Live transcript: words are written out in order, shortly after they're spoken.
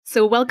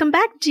So welcome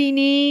back,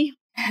 Jeannie.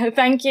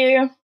 Thank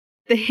you.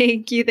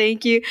 Thank you.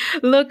 Thank you.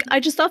 Look,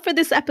 I just thought for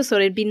this episode,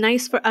 it'd be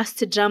nice for us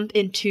to jump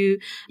into,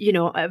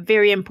 a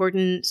very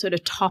important sort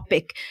of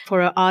topic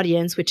for our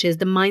audience, which is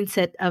the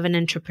mindset of an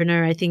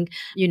entrepreneur. I think,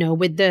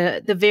 with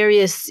the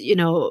various,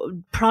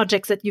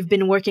 projects that you've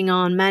been working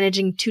on,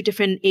 managing two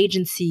different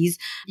agencies,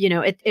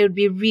 it would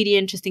be really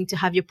interesting to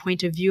have your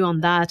point of view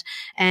on that.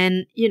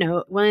 And,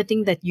 one of the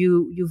things that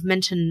you've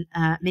mentioned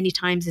many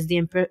times is the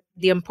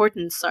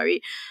importance,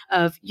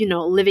 of,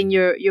 living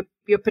your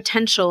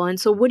potential. And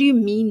so what do you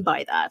mean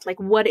by that? Like,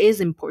 what is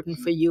important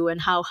for you,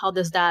 and how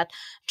does that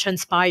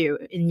transpire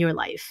in your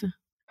life?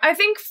 I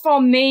think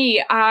for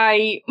me,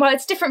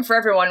 it's different for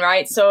everyone,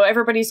 right? So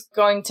everybody's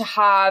going to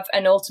have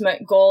an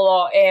ultimate goal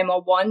or aim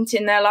or want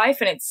in their life.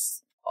 And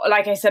it's,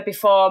 like I said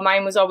before,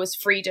 mine was always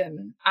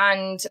freedom.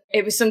 And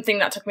it was something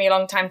that took me a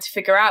long time to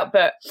figure out.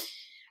 But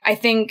I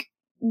think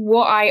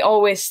what I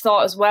always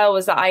thought as well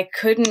was that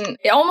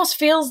it almost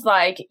feels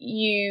like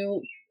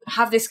you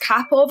have this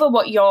cap over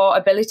what your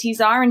abilities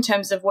are in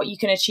terms of what you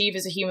can achieve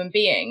as a human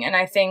being. And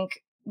I think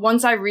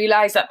once I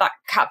realized that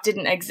cap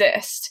didn't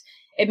exist,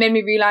 it made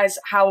me realize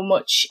how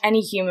much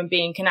any human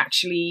being can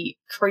actually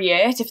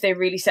create if they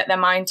really set their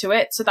mind to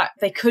it, so that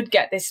they could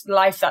get this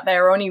life that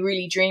they're only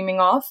really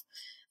dreaming of.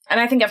 And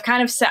I think I've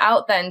kind of set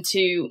out then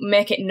to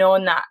make it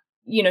known that,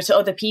 to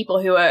other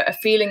people who are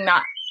feeling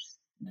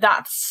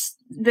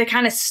they're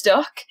kind of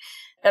stuck,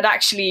 that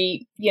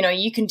actually,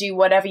 you can do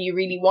whatever you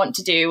really want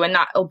to do, and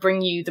that'll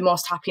bring you the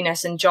most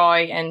happiness and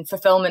joy and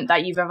fulfillment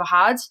that you've ever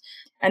had.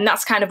 And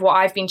that's kind of what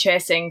I've been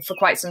chasing for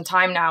quite some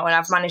time now, and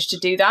I've managed to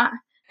do that.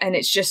 And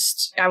it's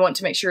just, I want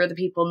to make sure other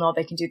people know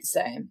they can do the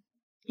same.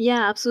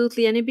 Yeah,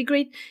 absolutely. And it'd be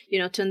great,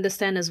 to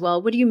understand as well,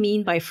 what do you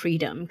mean by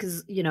freedom?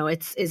 Because,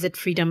 is it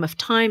freedom of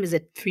time? Is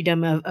it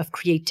freedom of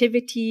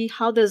creativity?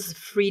 what does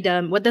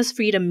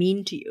freedom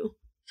mean to you?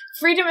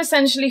 Freedom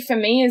essentially for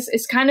me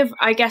is kind of,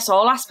 I guess,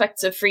 all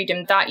aspects of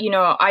freedom that,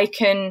 I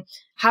can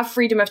have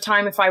freedom of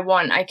time if I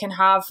want.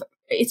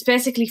 It's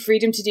basically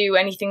freedom to do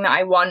anything that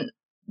I want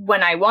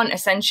when I want,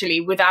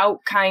 essentially, without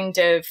kind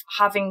of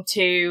having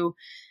to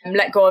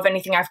let go of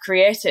anything I've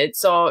created.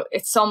 So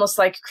it's almost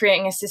like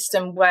creating a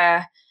system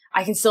where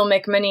I can still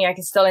make money, I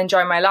can still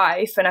enjoy my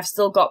life, and I've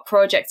still got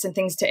projects and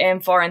things to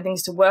aim for and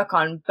things to work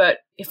on. But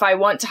if I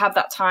want to have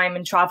that time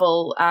and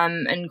travel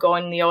and go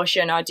in the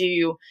ocean or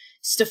do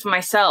stuff for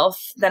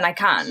myself, then I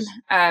can.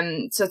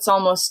 So it's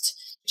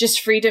almost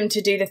just freedom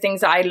to do the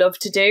things that I love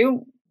to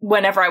do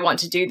whenever I want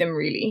to do them,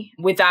 really,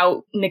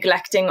 without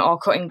neglecting or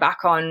cutting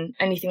back on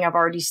anything I've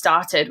already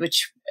started,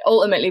 which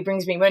ultimately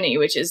brings me money,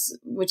 which is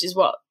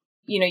what,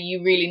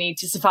 you really need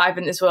to survive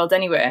in this world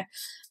anyway.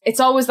 It's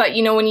always like,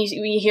 when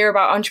you hear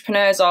about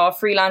entrepreneurs or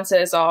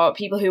freelancers or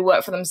people who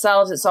work for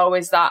themselves, it's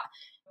always that,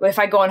 well, if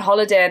I go on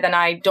holiday, then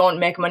I don't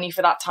make money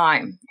for that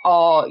time.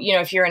 Or,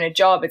 if you're in a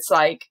job, it's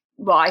like,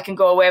 well, I can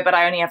go away, but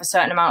I only have a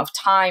certain amount of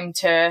time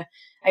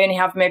I only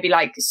have maybe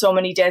like so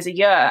many days a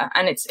year.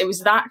 And it was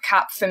that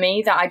cap for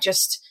me that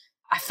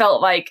I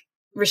felt like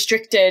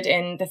restricted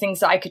in the things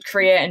that I could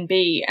create and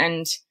be.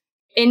 And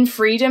in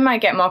freedom, I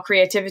get more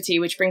creativity,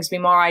 which brings me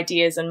more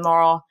ideas and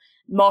more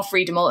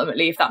freedom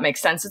ultimately, if that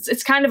makes sense.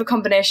 It's kind of a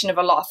combination of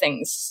a lot of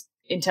things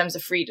in terms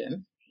of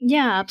freedom.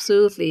 Yeah,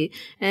 absolutely.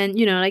 And,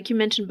 like you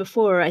mentioned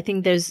before, I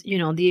think there's,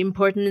 the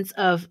importance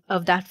of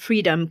that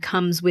freedom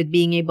comes with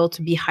being able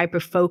to be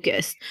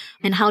hyper-focused.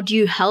 And how do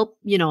you help,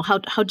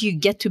 how do you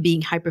get to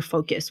being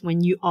hyper-focused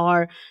when you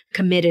are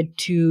committed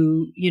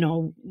to,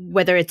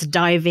 whether it's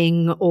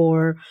diving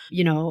or,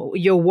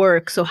 your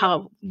work?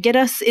 So get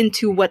us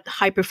into what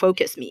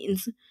hyper-focus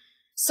means.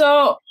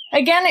 So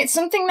again, it's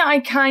something that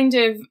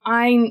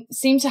I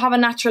seem to have a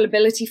natural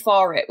ability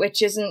for it,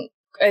 which isn't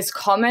as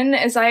common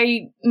as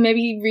I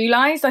maybe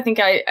realized. I think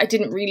I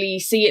didn't really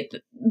see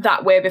it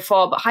that way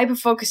before, but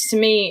hyperfocus to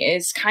me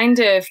is kind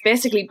of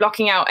basically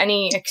blocking out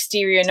any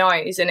exterior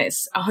noise, and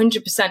it's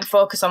 100%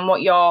 focus on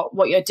what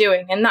you're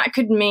doing. And that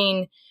could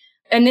mean,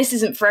 and this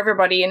isn't for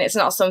everybody, and it's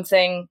not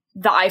something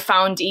that I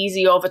found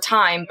easy over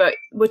time, but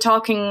we're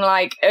talking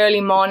like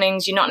early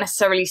mornings, you're not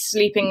necessarily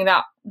sleeping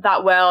that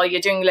well, you're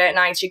doing late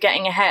nights, you're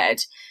getting ahead.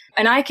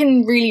 And I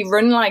can really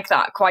run like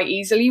that quite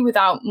easily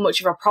without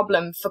much of a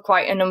problem for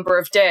quite a number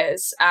of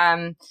days.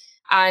 And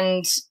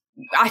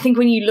I think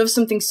when you love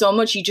something so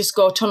much, you just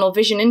go tunnel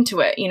vision into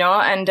it,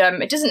 and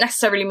it doesn't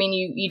necessarily mean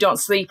you don't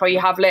sleep or you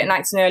have late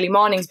nights and early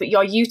mornings, but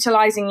you're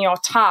utilizing your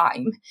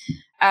time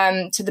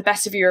to the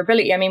best of your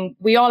ability. I mean,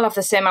 we all have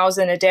the same hours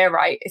in a day,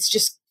 right? It's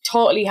just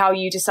totally how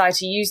you decide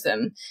to use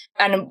them.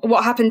 And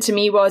what happened to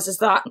me is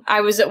that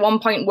I was at one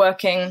point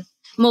working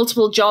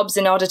multiple jobs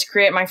in order to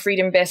create my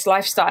freedom-based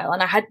lifestyle.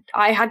 And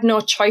I had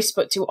no choice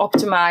but to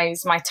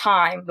optimize my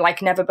time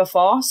like never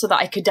before, so that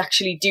I could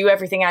actually do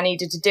everything I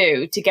needed to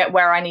do to get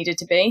where I needed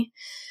to be.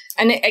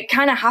 And it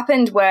kind of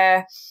happened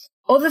where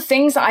other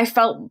things that I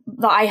felt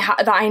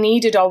that I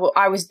needed or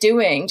I was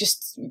doing,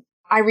 just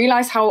I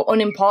realized how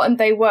unimportant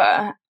they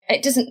were.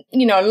 It doesn't,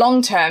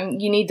 long term,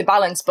 you need the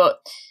balance, but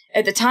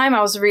at the time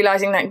I was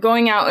realizing that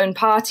going out and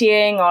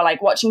partying or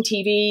like watching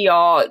TV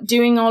or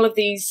doing all of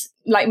these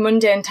like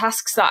mundane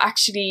tasks that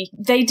actually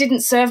they didn't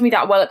serve me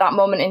that well at that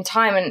moment in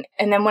time.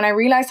 And then when I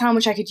realized how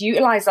much I could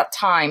utilize that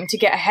time to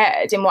get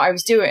ahead in what I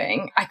was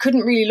doing, I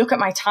couldn't really look at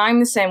my time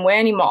the same way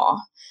anymore.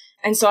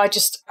 And so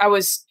I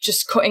was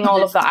just cutting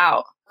all of that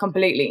out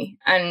completely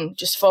and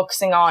just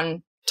focusing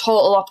on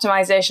total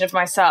optimization of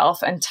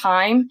myself and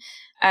time.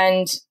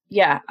 And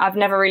yeah, I've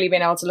never really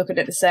been able to look at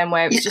it the same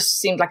way. It just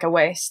seemed like a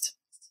waste.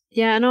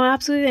 Yeah, no,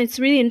 absolutely. It's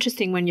really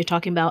interesting when you're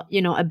talking about,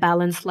 a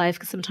balanced life,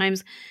 because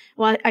sometimes,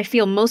 well, I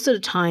feel most of the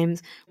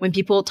times when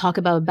people talk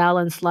about a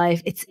balanced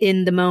life, it's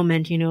in the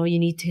moment, you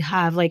need to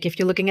have, like, if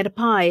you're looking at a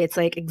pie, it's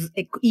like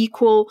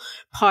equal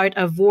part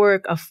of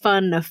work, of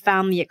fun, of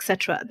family,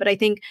 etc. But I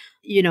think,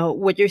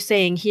 what you're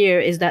saying here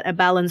is that a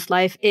balanced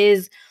life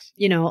is,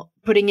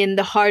 putting in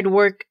the hard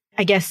work,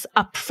 I guess,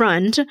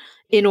 upfront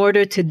in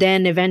order to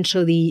then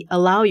eventually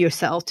allow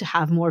yourself to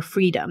have more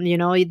freedom.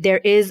 There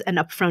is an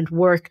upfront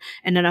work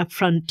and an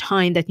upfront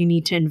time that you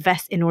need to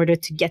invest in order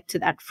to get to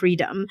that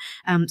freedom.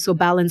 So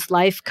balanced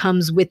life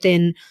comes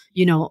within,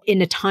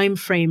 in a time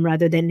frame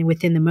rather than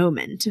within the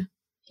moment.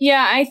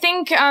 Yeah, I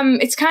think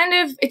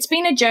it's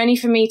been a journey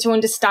for me to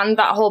understand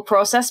that whole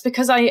process,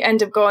 because I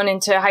end up going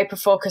into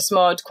hyper-focus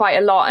mode quite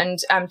a lot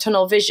and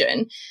tunnel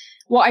vision.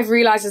 What I've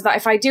realized is that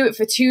if I do it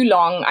for too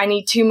long, I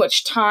need too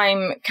much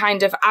time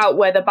kind of out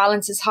where the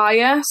balance is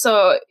higher.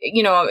 So,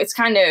 it's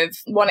kind of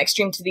one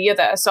extreme to the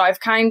other. So I've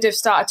kind of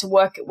started to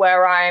work at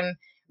where I'm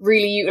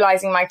really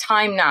utilizing my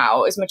time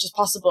now as much as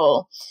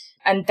possible,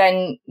 and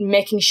then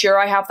making sure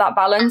I have that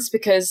balance,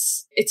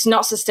 because it's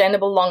not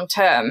sustainable long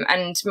term.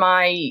 And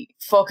my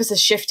focus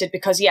has shifted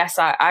because, yes,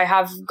 I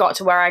have got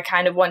to where I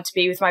kind of want to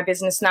be with my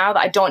business now, that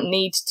I don't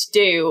need to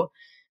do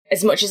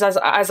as much as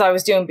I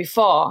was doing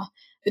before.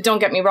 But don't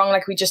get me wrong,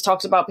 like we just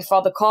talked about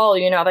before the call,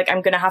 like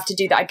I'm going to have to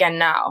do that again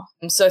now.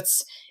 And so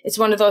it's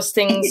one of those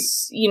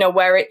things,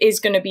 where it is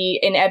going to be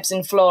in ebbs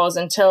and flows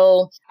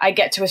until I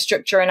get to a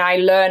structure and I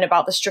learn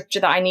about the structure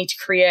that I need to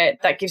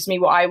create that gives me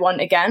what I want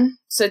again.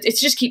 So it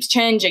just keeps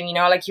changing,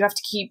 like you have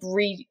to keep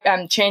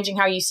changing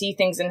how you see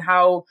things and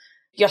how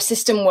your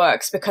system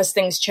works, because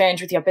things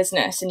change with your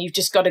business, and you've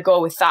just got to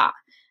go with that.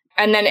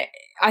 And then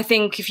I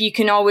think if you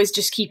can always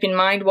just keep in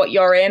mind what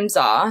your aims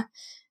are,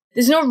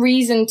 there's no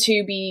reason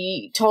to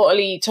be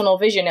totally tunnel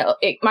vision.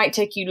 It might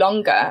take you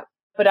longer,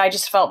 but I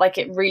just felt like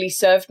it really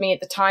served me at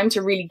the time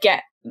to really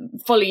get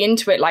fully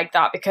into it like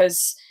that,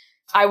 because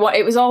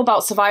it was all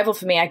about survival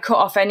for me. I cut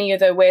off any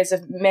other ways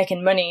of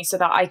making money so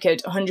that I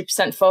could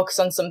 100% focus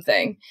on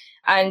something.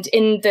 And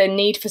in the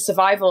need for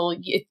survival,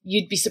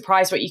 you'd be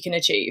surprised what you can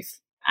achieve.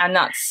 And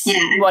that's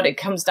what it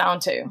comes down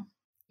to.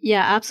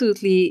 Yeah,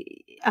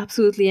 absolutely.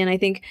 Absolutely. And I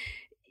think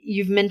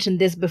you've mentioned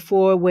this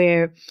before,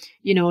 where,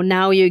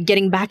 now you're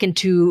getting back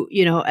into,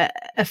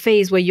 a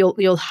phase where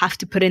you'll have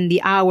to put in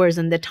the hours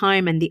and the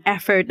time and the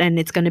effort, and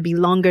it's going to be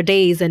longer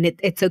days, and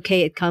it's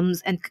okay. It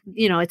comes, and,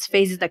 it's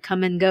phases that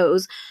come and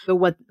goes. But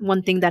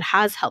one thing that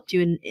has helped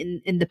you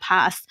in the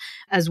past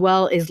as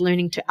well is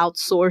learning to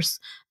outsource.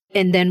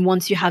 And then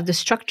once you have the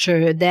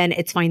structure, then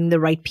it's finding the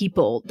right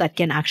people that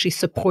can actually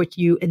support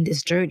you in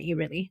this journey,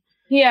 really.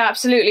 Yeah,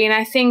 absolutely. And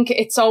I think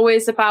it's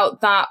always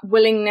about that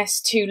willingness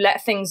to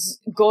let things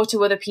go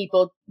to other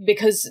people,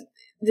 because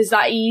there's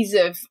that ease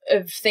of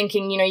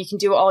thinking, you can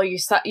do it all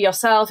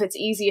yourself. It's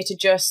easier to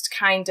just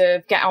kind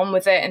of get on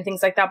with it and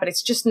things like that. But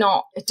it's just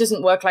not, it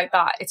doesn't work like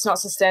that. It's not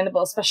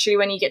sustainable, especially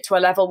when you get to a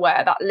level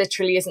where that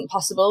literally isn't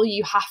possible.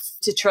 You have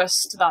to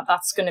trust that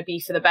that's going to be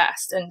for the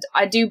best. And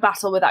I do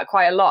battle with that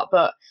quite a lot,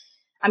 but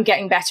I'm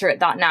getting better at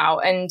that now.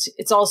 And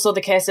it's also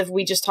the case of,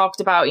 we just talked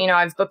about,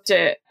 I've booked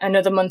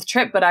another month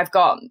trip, but I've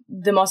got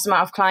the most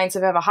amount of clients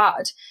I've ever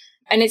had.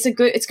 And it's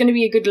going to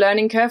be a good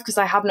learning curve, because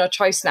I have no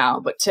choice now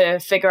but to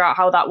figure out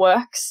how that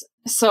works.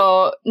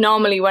 So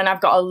normally when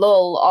I've got a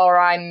lull, or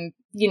I'm,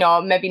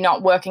 maybe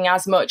not working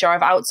as much, or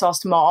I've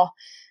outsourced more,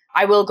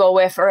 I will go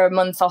away for a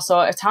month or so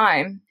at a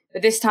time.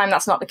 But this time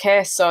that's not the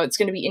case. So it's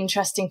going to be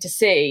interesting to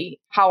see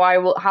how I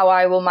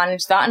will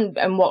manage that,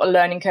 and what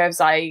learning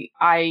curves I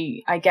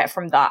get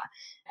from that.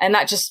 And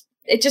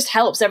it just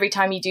helps every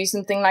time you do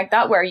something like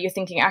that, where you're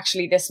thinking,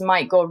 actually, this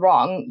might go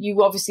wrong.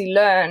 You obviously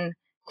learn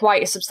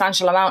quite a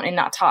substantial amount in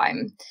that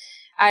time.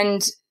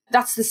 And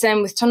that's the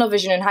same with tunnel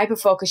vision and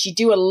hyperfocus. You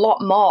do a lot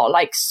more,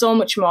 like so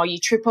much more. You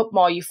trip up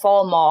more, you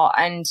fall more,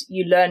 and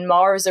you learn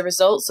more as a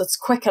result. So it's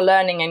quicker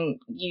learning, and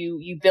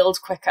you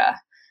build quicker.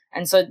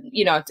 And so,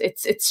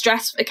 it's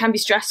stress. It can be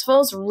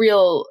stressful. It's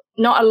real.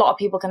 Not a lot of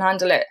people can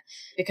handle it,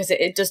 because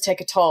it does take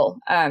a toll.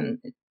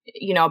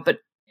 But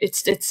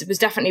it was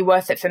definitely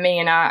worth it for me.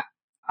 And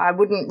I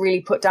wouldn't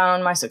really put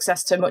down my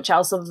success to much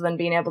else other than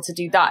being able to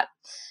do that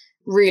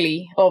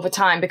really over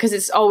time, because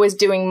it's always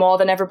doing more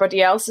than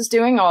everybody else is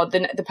doing, or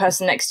the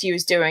person next to you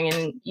is doing.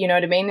 And you know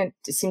what I mean? It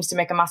seems to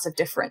make a massive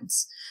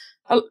difference.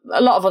 A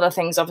lot of other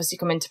things obviously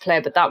come into play,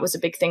 but that was a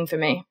big thing for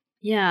me.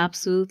 Yeah,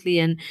 absolutely.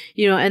 And,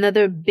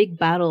 another big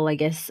battle, I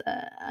guess,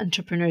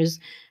 entrepreneurs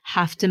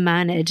have to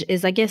manage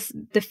is, I guess,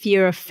 the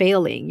fear of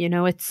failing.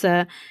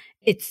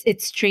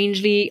 it's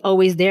strangely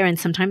always there, and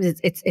sometimes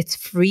it's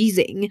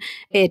freezing.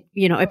 It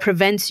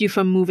prevents you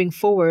from moving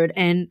forward.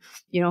 And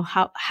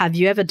how have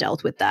you ever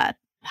dealt with that?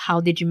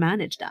 How did you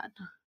manage that?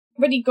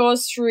 Everybody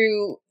goes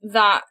through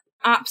that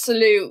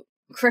absolute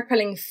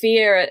crippling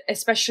fear,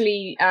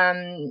 especially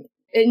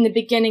in the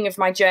beginning of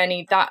my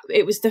journey. That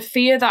it was the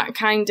fear that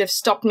kind of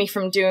stopped me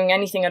from doing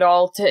anything at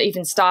all to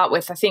even start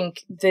with. I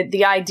think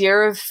the idea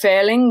of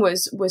failing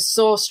was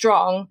so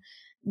strong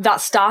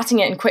that starting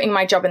it and quitting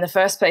my job in the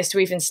first place to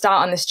even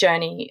start on this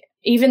journey,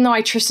 even though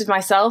I trusted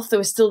myself, there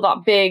was still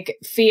that big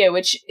fear,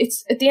 which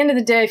it's at the end of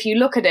the day, if you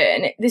look at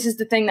it, and this is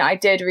the thing that I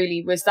did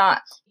really, was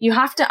that you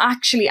have to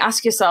actually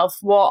ask yourself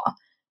what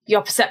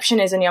your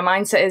perception is and your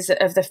mindset is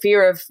of the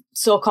fear of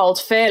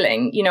so-called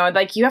failing.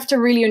 You have to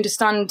really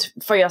understand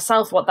for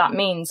yourself what that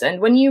means.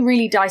 And when you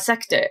really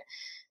dissect it,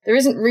 there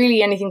isn't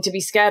really anything to be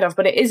scared of,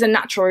 but it is a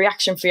natural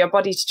reaction for your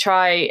body to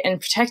try and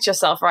protect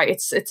yourself, right?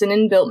 It's an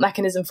inbuilt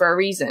mechanism for a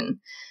reason.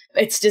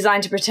 It's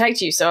designed to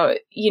protect you. So,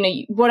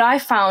 what I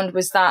found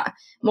was that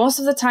most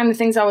of the time, the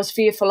things I was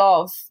fearful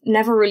of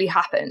never really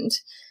happened.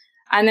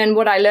 And then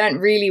what I learned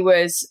really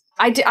was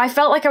I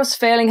felt like I was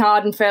failing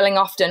hard and failing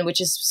often, which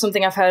is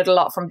something I've heard a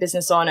lot from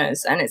business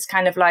owners. And it's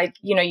kind of like,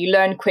 you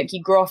learn quick,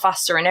 you grow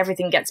faster, and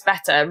everything gets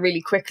better really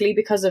quickly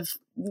because of,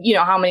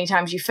 how many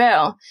times you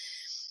fail.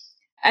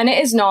 And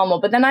it is normal.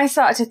 But then I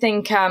started to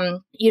think,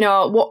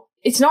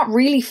 it's not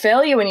really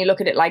failure when you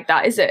look at it like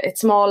that, is it?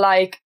 It's more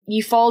like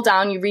you fall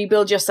down, you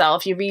rebuild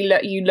yourself, you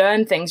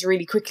learn things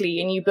really quickly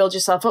and you build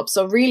yourself up.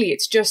 So really,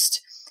 it's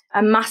just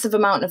a massive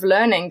amount of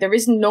learning. There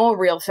is no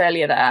real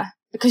failure there,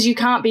 because you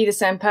can't be the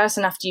same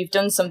person after you've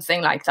done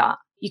something like that.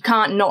 You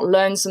can't not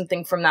learn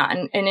something from that.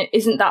 And it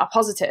isn't that a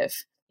positive,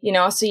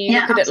 so you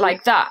look at it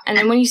like that. And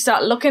then when you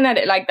start looking at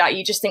it like that,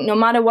 you just think, no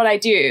matter what I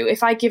do,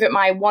 if I give it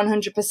my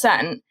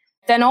 100%,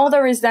 then all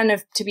there is then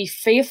to be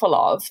fearful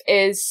of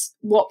is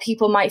what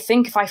people might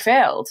think if I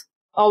failed,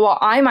 or what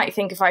I might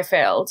think if I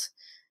failed.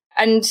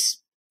 And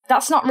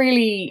that's not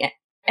really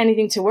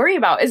anything to worry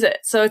about, is it?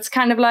 So it's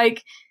kind of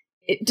like,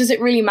 does it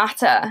really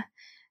matter?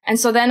 And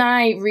so then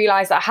I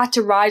realized that I had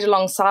to ride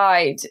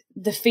alongside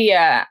the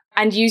fear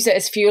and use it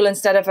as fuel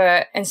instead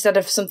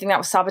of something that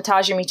was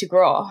sabotaging me to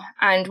grow.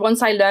 And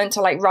once I learned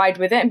to ride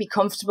with it and be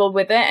comfortable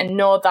with it and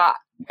know that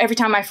every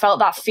time I felt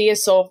that fear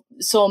so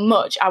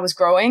much, I was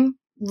growing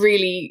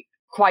really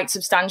quite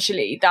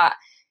substantially. That,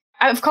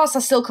 of course, I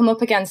still come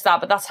up against that,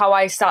 but that's how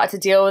I started to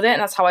deal with it,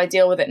 and that's how I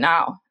deal with it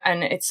now.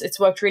 And it's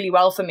worked really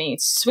well for me.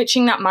 It's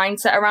switching that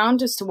mindset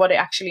around as to what it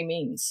actually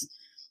means,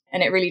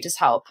 and it really does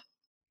help.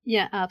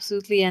 Yeah,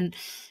 absolutely. And,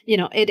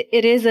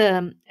 it is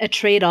a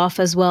trade-off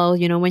as well.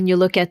 When you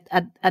look at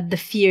the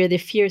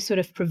fear sort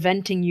of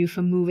preventing you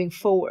from moving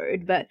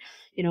forward. But,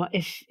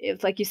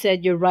 if like you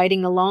said, you're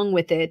riding along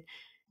with it,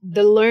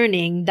 the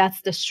learning,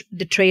 that's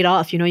the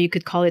trade-off. You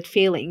could call it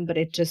failing, but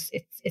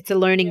it's a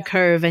learning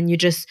curve. And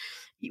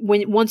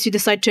once you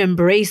decide to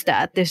embrace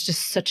that, there's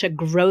just such a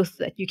growth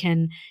that you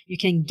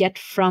can get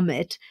from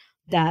it,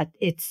 that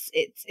it's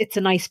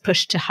a nice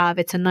push to have.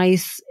 It's a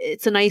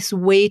nice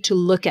way to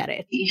look at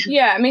it.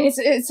 Yeah, I mean,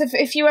 it's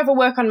if you ever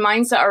work on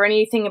mindset or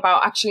anything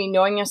about actually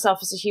knowing yourself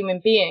as a human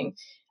being,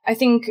 I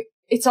think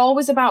it's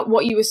always about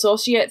what you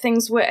associate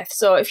things with.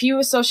 So if you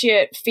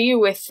associate fear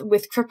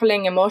with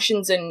crippling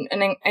emotions and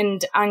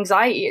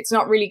anxiety, it's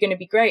not really going to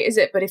be great, is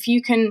it? But if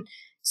you can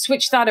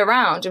switch that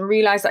around and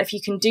realize that if you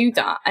can do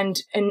that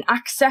and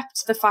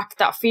accept the fact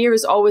that fear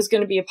is always going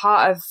to be a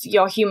part of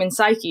your human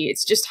psyche,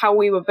 it's just how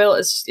we were built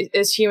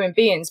as human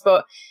beings.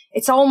 But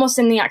it's almost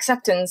in the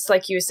acceptance,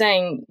 like you were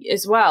saying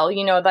as well,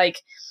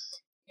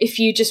 if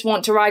you just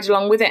want to ride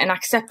along with it and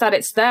accept that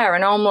it's there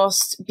and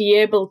almost be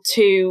able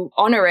to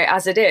honor it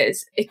as it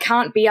is, it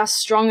can't be as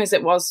strong as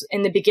it was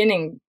in the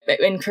beginning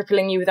in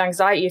crippling you with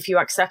anxiety. If you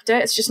accept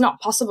it, it's just not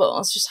possible.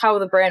 It's just how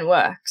the brain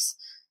works.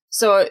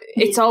 So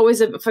it's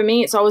always, for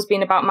me, it's always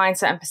been about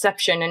mindset and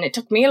perception. And it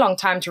took me a long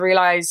time to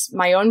realize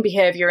my own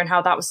behavior and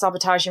how that was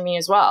sabotaging me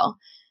as well.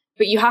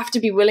 But you have to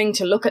be willing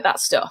to look at that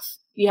stuff.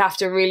 You have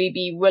to really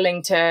be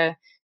willing to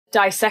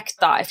dissect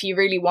that if you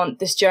really want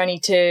this journey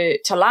to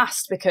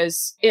last,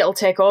 because it'll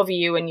take over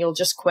you and you'll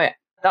just quit.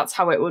 That's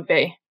how it would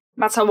be.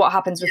 That's what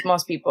happens with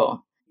most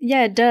people.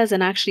 Yeah, it does.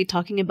 And actually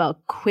talking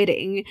about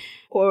quitting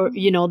or,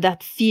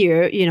 that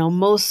fear,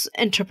 most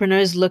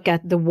entrepreneurs look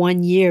at the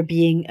 1 year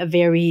being a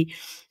very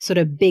sort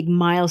of big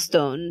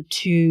milestone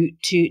to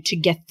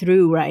get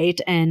through, right?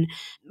 And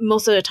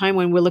most of the time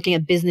when we're looking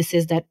at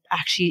businesses that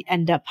actually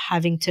end up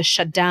having to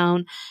shut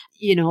down,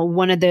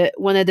 one of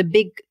the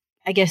big,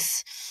 I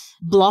guess,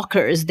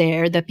 blockers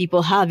there that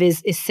people have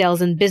is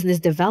sales and business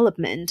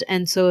development.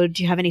 And so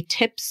do you have any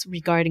tips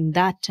regarding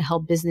that to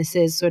help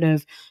businesses sort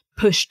of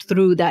pushed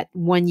through that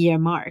 1 year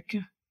mark?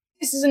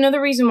 This is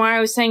another reason why I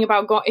was saying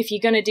about if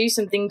you're going to do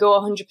something, go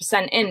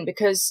 100% in,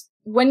 because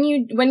when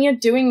you're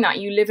doing that,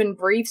 you live and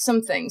breathe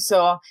something.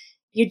 So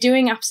you're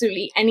doing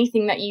absolutely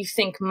anything that you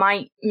think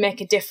might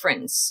make a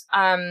difference.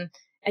 And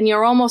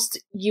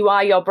you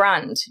are your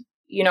brand.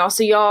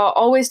 so you're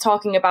always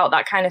talking about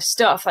that kind of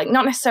stuff, like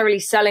not necessarily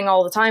selling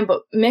all the time,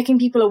 but making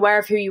people aware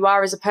of who you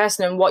are as a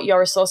person and what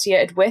you're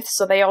associated with.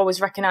 So they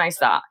always recognize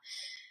that.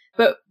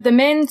 But the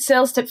main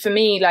sales tip for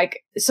me,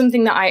 like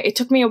something that it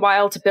took me a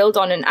while to build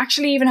on and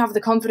actually even have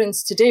the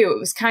confidence to do, it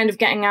was kind of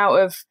getting out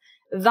of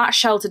that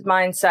sheltered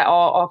mindset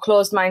or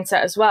closed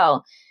mindset as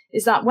well,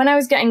 is that when I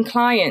was getting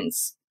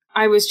clients,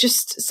 I was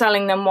just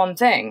selling them one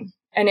thing.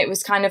 And it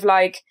was kind of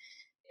like,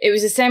 it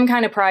was the same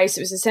kind of price.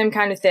 It was the same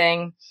kind of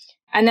thing.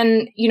 And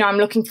then, I'm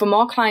looking for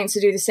more clients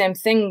to do the same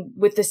thing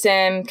with the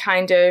same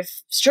kind of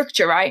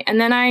structure, right? And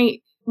then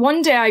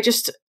one day I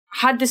just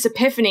had this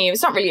epiphany. It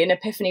was not really an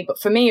epiphany, but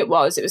for me it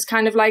was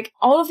kind of like,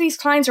 all of these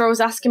clients are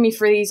always asking me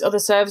for these other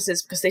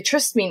services because they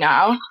trust me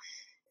now.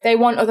 They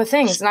want other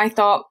things. And I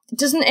thought,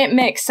 doesn't it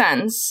make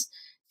sense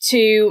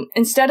to,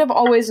 instead of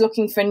always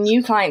looking for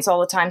new clients all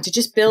the time, to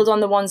just build on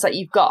the ones that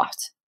you've got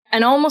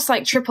and almost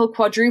like triple,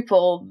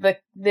 quadruple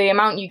the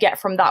amount you get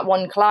from that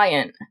one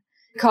client?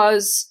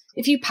 Because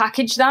if you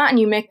package that and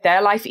you make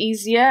their life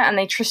easier and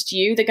they trust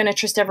you, they're going to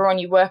trust everyone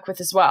you work with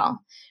as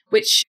well.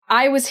 Which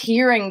I was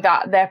hearing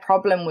that their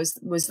problem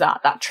was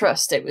that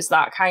trust. It was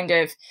that kind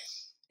of,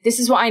 this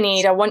is what I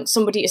need. I want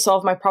somebody to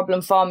solve my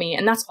problem for me.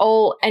 And that's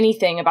all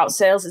anything about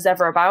sales is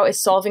ever about,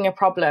 is solving a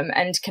problem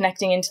and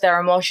connecting into their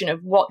emotion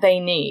of what they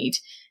need.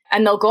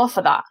 And they'll go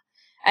for that.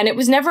 And it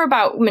was never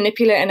about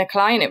manipulating a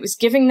client. It was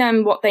giving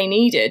them what they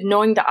needed,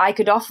 knowing that I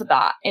could offer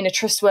that in a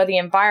trustworthy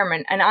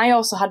environment. And I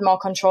also had more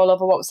control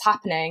over what was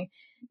happening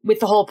with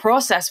the whole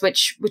process,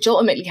 which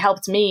ultimately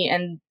helped me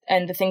and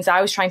the things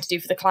I was trying to do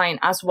for the client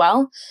as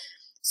well.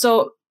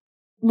 So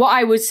what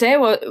I would say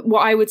was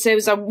what I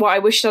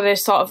wish that I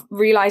sort of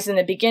realized in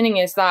the beginning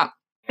is that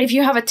if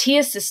you have a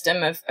tier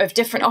system of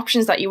different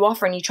options that you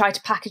offer and you try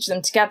to package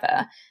them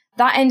together,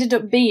 that ended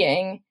up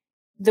being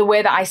the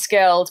way that I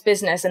scaled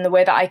business and the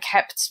way that I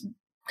kept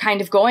kind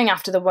of going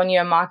after the 1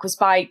 year mark, was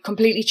by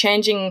completely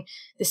changing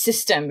the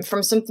system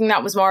from something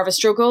that was more of a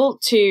struggle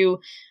to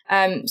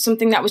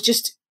something that was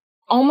just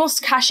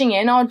almost cashing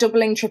in or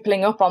doubling,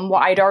 tripling up on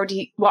what I'd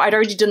already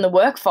done the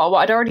work for, what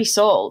I'd already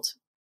sold.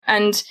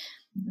 And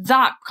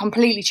that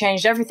completely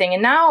changed everything.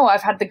 And now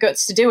I've had the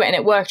guts to do it and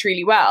it worked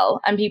really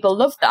well and people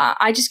love that.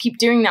 I just keep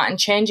doing that and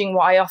changing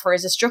what I offer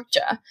as a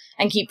structure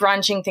and keep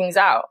branching things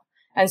out.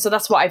 And so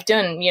that's what I've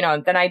done.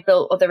 Then I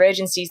built other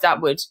agencies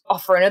that would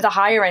offer another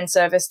higher end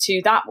service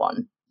to that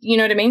one. You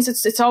know what I mean? So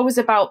it's always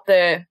about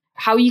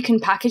how you can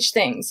package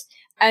things.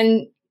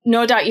 And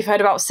no doubt you've heard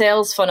about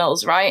sales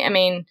funnels, right? I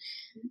mean,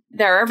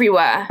 they're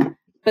everywhere,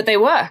 but they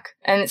work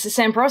and it's the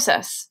same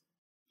process.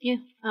 Yeah,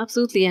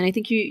 absolutely. And I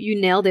think you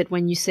nailed it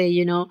when you say,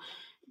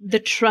 the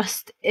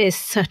trust is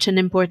such an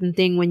important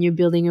thing when you're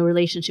building a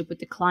relationship with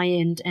the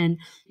client. And,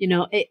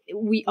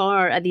 we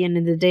are at the end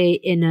of the day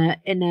in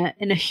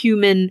a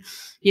human,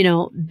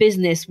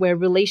 business where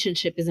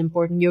relationship is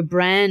important. Your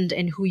brand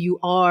and who you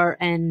are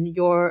and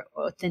your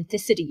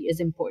authenticity is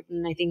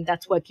important. I think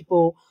that's why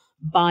people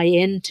buy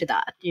into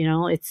that.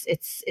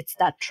 It's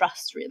that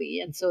trust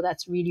really. And so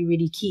that's really,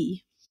 really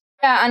key.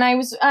 Yeah. And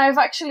I've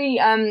actually,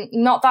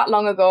 not that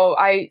long ago,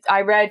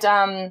 I read,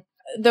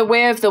 The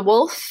Way of the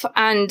Wolf,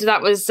 and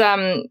that was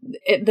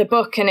the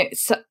book, and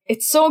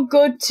it's so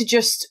good to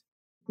just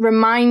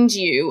remind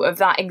you of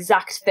that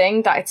exact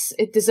thing, that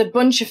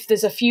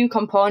there's a few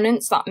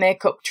components that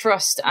make up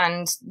trust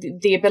and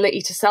the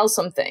ability to sell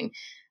something.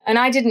 And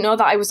I didn't know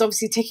that I was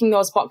obviously ticking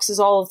those boxes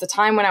all of the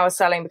time when I was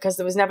selling, because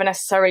there was never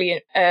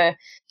necessarily a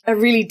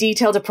really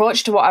detailed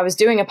approach to what I was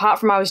doing, apart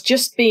from I was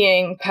just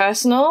being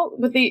personal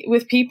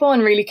with people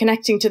and really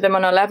connecting to them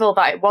on a level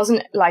that it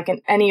wasn't like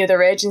any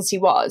other agency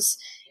was.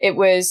 It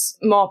was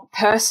more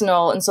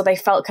personal, and so they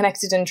felt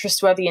connected and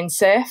trustworthy and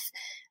safe.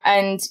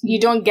 And you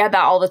don't get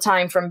that all the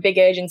time from big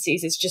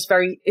agencies. It's just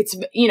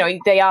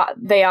they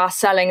are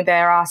selling,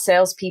 there are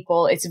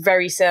salespeople. It's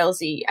very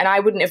salesy, and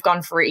I wouldn't have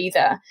gone for it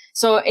either.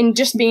 So in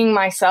just being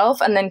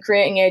myself and then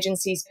creating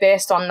agencies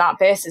based on that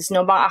basis,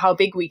 no matter how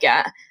big we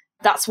get,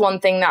 that's one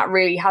thing that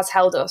really has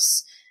held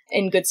us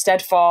in good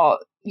stead for,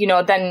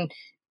 then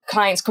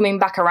clients coming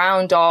back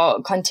around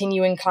or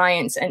continuing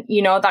clients and,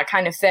 that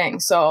kind of thing.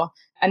 So,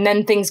 and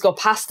then things go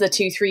past the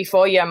 2, 3,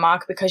 4 year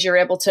mark because you're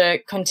able to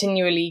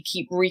continually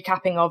keep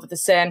recapping over the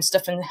same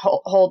stuff and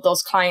hold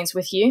those clients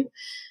with you.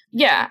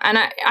 Yeah. And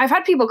I've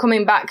had people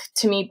coming back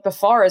to me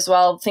before as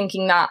well,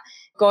 thinking that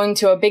going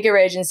to a bigger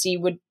agency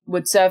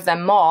would serve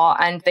them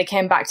more. And they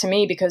came back to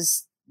me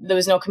because there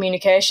was no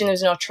communication, there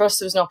was no trust,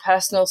 there was no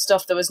personal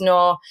stuff, there was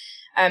no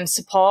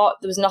support,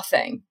 there was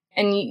nothing.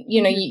 And,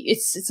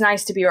 it's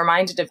nice to be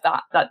reminded of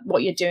that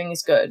what you're doing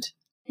is good.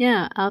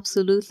 Yeah,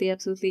 absolutely.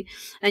 Absolutely.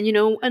 And,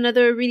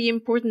 another really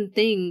important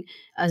thing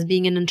as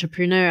being an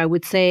entrepreneur, I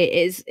would say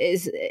is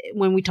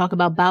when we talk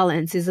about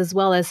balance is as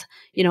well as,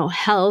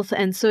 health.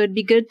 And so it'd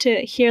be good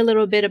to hear a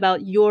little bit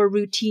about your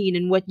routine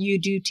and what you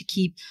do to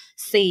keep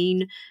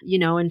sane,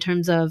 in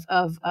terms of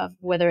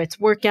whether it's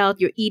workout,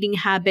 your eating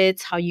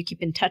habits, how you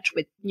keep in touch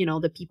with,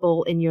 the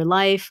people in your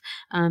life.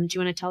 Do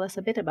you want to tell us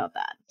a bit about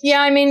that?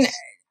 Yeah, I mean,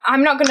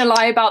 I'm not going to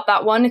lie about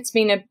that one.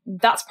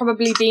 That's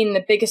probably been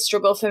the biggest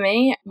struggle for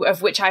me,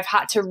 of which I've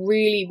had to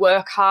really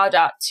work hard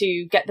at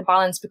to get the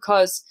balance,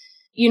 because,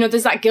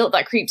 there's that guilt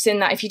that creeps in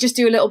that if you just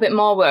do a little bit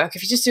more work,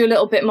 if you just do a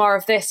little bit more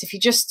of this, if you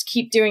just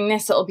keep doing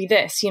this, it'll be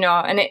this,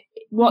 and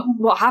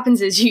what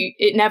happens is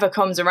it never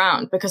comes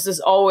around, because there's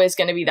always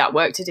going to be that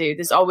work to do.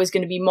 There's always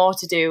going to be more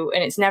to do,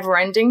 and it's never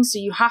ending. So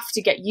you have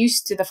to get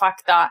used to the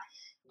fact that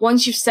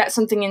once you've set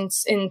something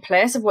in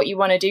place of what you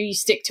want to do, you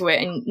stick to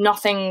it, and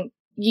nothing,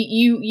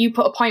 you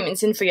put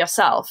appointments in for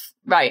yourself,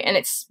 right? And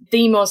it's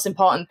the most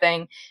important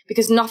thing,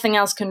 because nothing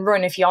else can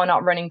run if you're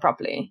not running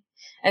properly.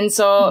 And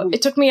so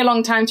it took me a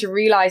long time to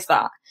realize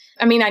that.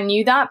 I mean, I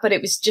knew that, but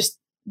it was just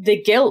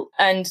the guilt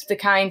and the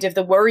kind of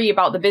the worry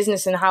about the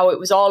business and how it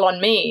was all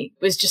on me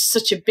was just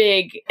such a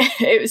big,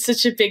 it was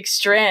such a big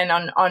strain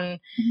on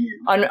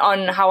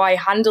how I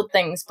handled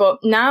things. But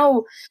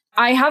now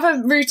I have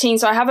a routine.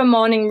 So I have a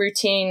morning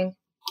routine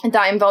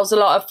that involves a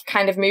lot of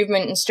kind of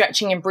movement and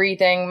stretching and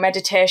breathing,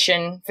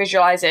 meditation,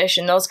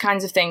 visualization, those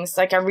kinds of things.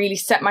 Like, I really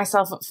set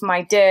myself up for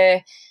my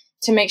day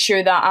to make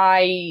sure that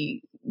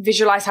I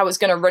visualize how it's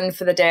going to run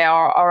for the day,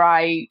 or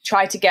I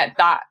try to get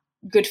that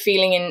good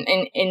feeling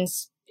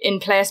in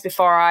place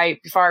before I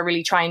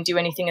really try and do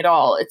anything at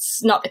all.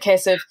 It's not the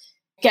case of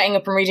getting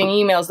up and reading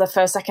emails the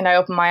first second I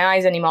open my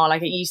eyes anymore,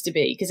 like it used to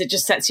be, because it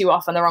just sets you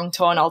off on the wrong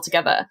tone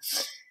altogether.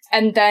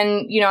 And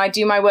then, I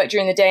do my work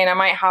during the day, and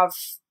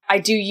I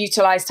do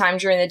utilize time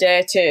during the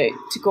day to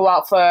go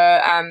out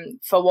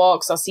for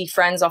walks or see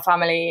friends or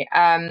family.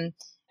 And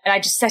I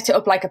just set it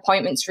up like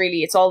appointments,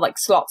 really. It's all like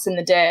slots in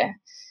the day.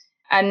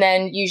 And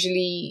then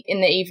usually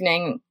in the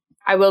evening,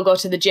 I will go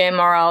to the gym,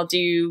 or I'll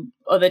do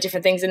other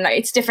different things. And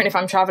it's different if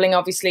I'm traveling.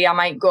 Obviously, I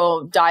might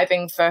go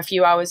diving for a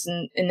few hours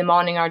in the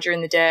morning or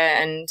during the day,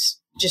 and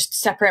just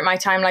separate my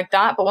time like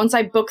that. But once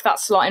I book that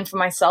slot in for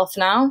myself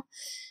now,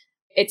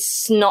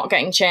 it's not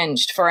getting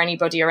changed for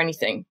anybody or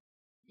anything.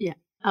 Yeah,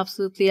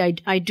 absolutely.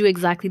 I do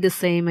exactly the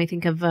same. I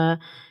think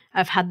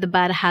I've had the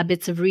bad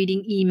habits of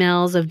reading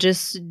emails, of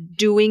just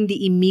doing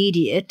the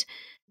immediate.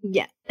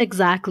 Yeah,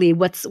 exactly.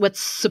 What's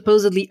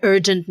supposedly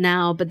urgent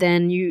now, but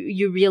then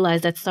you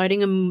realize that starting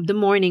the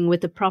morning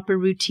with a proper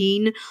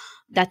routine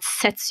that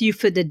sets you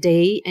for the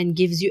day and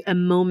gives you a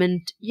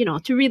moment,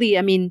 to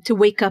really, to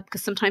wake up,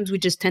 because sometimes we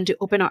just tend to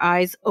open our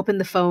eyes, open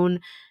the phone,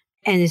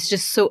 and it's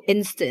just so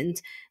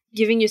instant.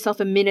 Giving yourself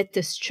a minute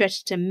to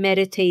stretch, to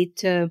meditate,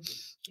 to,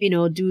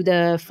 do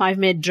the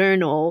 5-minute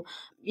journal,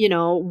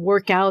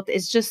 work out.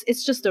 It's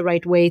just the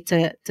right way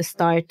to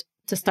start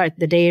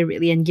the day,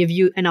 really, and give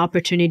you an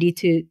opportunity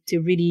to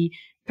really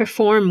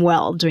perform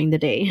well during the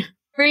day.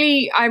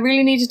 I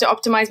really needed to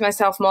optimize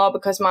myself more,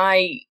 because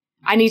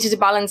I needed to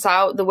balance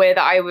out the way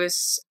that I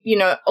was,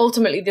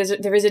 ultimately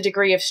there is a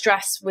degree of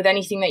stress with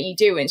anything that you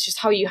do. It's just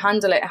how you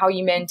handle it, how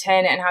you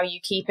maintain it, and how you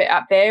keep it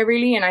at bay,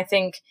 really. And I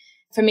think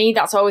for me,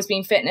 that's always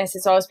been fitness.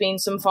 It's always been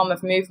some form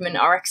of movement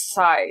or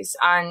exercise.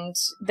 And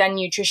then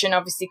nutrition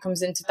obviously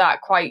comes into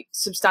that quite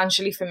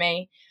substantially for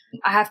me.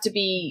 I have to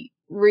be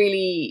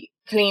really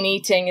clean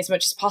eating as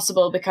much as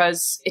possible,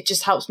 because it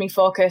just helps me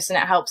focus, and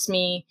it helps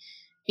me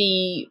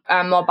be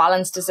more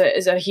balanced as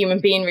a human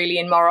being, really,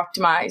 and more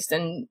optimized.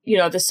 And,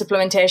 the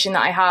supplementation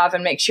that I have,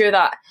 and make sure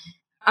that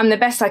I'm the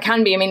best I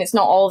can be. I mean, it's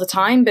not all the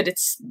time, but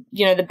it's,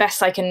 the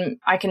best I can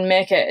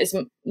make it is,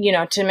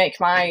 to make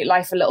my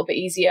life a little bit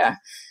easier.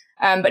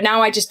 But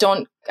now I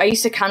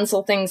used to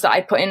cancel things that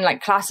I put in,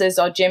 like classes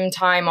or gym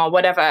time or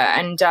whatever.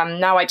 And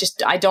now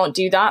I don't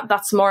do that.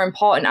 That's more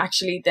important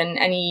actually than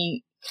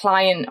any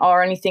client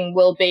or anything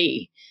will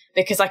be,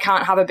 because I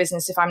can't have a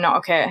business if I'm not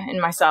okay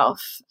in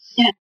myself.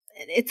 Yeah.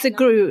 It's a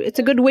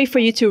good way for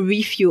you to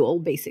refuel,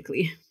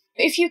 basically.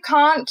 If you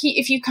can't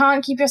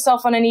keep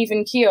yourself on an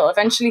even keel,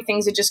 eventually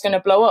things are just going to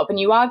blow up, and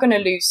you are going to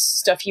lose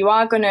stuff. You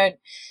are going to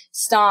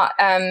start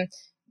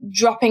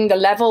dropping the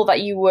level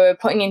that you were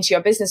putting into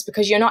your business,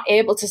 because you're not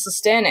able to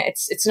sustain it.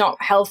 It's not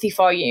healthy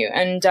for you.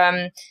 And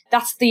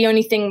that's the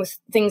only thing with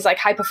things like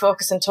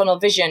hyperfocus and tunnel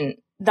vision.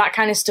 That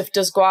kind of stuff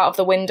does go out of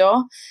the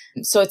window.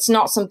 So it's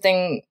not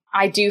something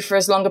I do for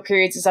as longer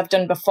periods as I've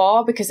done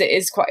before, because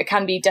it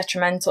can be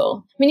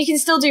detrimental. I mean, you can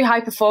still do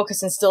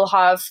hyperfocus and still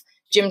have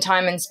gym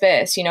time and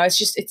space.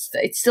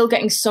 It's still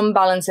getting some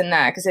balance in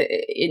there, because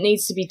it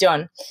needs to be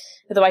done.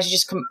 Otherwise, you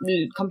just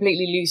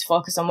completely lose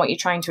focus on what you're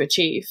trying to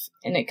achieve,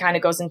 and it kind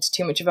of goes into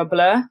too much of a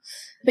blur.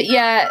 But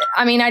yeah,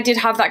 I mean, I did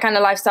have that kind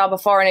of lifestyle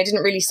before, and it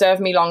didn't really serve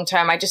me long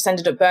term. I just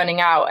ended up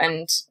burning out,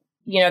 and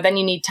then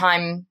you need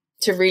time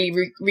to really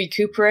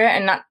recuperate,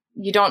 and that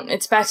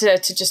it's better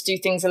to just do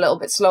things a little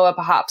bit slower,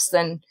 perhaps,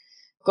 than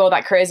go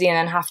that crazy and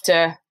then have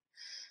to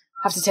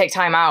take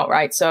time out,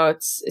 right? So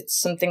it's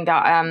something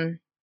that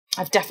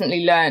I've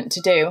definitely learned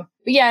to do.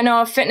 But yeah,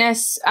 no,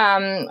 fitness,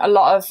 a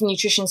lot of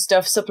nutrition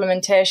stuff,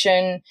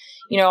 supplementation,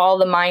 all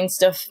the mind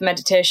stuff,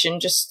 meditation,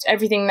 just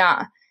everything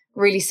that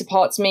really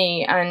supports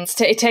me. And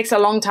it takes a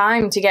long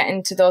time to get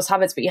into those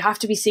habits, but you have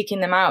to be seeking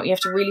them out. You have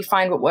to really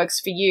find what works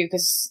for you,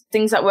 because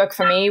things that work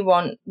for me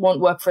won't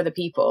work for other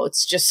people.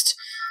 It's just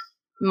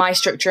my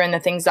structure and the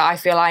things that I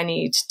feel I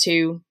need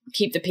to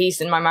keep the peace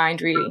in my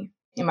mind, really.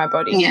 in my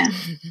body. Yeah.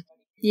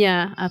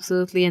 Yeah,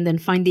 absolutely. And then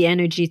find the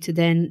energy to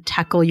then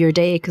tackle your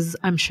day, because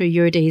I'm sure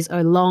your days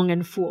are long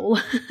and full.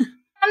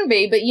 Can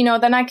be, but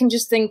then I can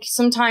just think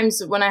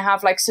sometimes when I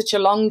have like such a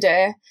long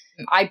day,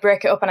 I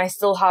break it up and I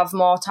still have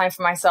more time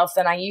for myself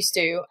than I used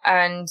to.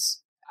 And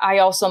I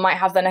also might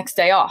have the next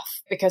day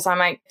off because I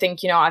might think,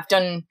 I've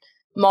done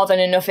more than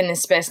enough in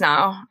this space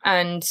now.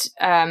 And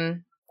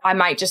I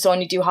might just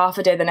only do half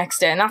a day the next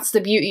day. And that's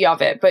the beauty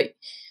of it. But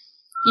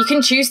you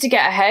can choose to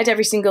get ahead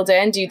every single day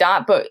and do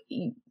that, but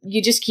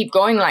you just keep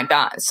going like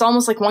that. It's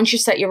almost like once you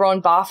set your own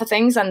bar for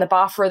things and the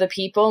bar for other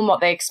people and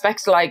what they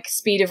expect, like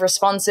speed of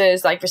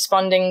responses, like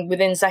responding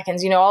within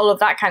seconds, all of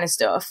that kind of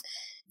stuff,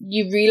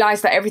 you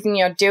realize that everything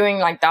you're doing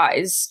like that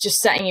is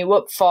just setting you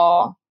up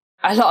for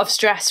a lot of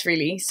stress,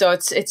 really. So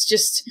it's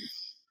just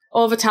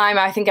over time,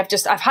 I think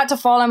I've had to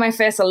fall on my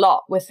face a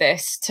lot with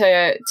this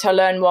to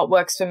learn what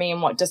works for me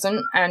and what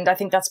doesn't. And I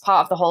think that's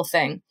part of the whole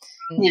thing.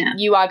 Yeah.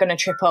 You are going to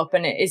trip up,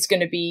 and it is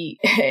going to be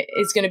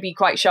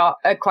quite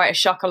a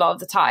shock a lot of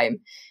the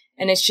time.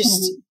 And it's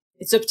just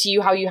it's up to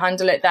you how you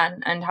handle it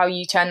then, and how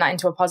you turn that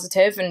into a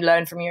positive and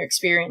learn from your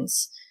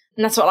experience.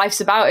 And that's what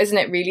life's about, isn't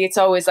it? Really, it's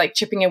always like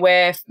chipping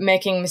away,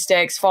 making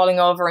mistakes, falling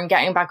over, and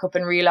getting back up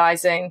and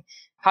realizing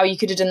how you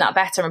could have done that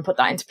better and put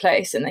that into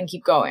place, and then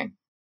keep going.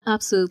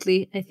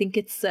 Absolutely. I think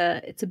it's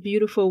a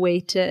beautiful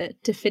way to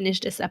finish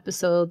this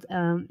episode.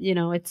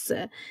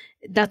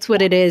 That's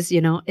what it is.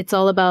 It's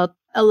all about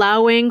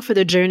allowing for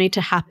the journey to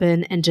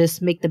happen and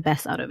just make the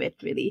best out of it,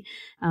 really.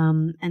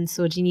 And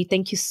so, Jeannie,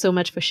 thank you so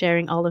much for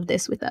sharing all of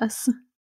this with us.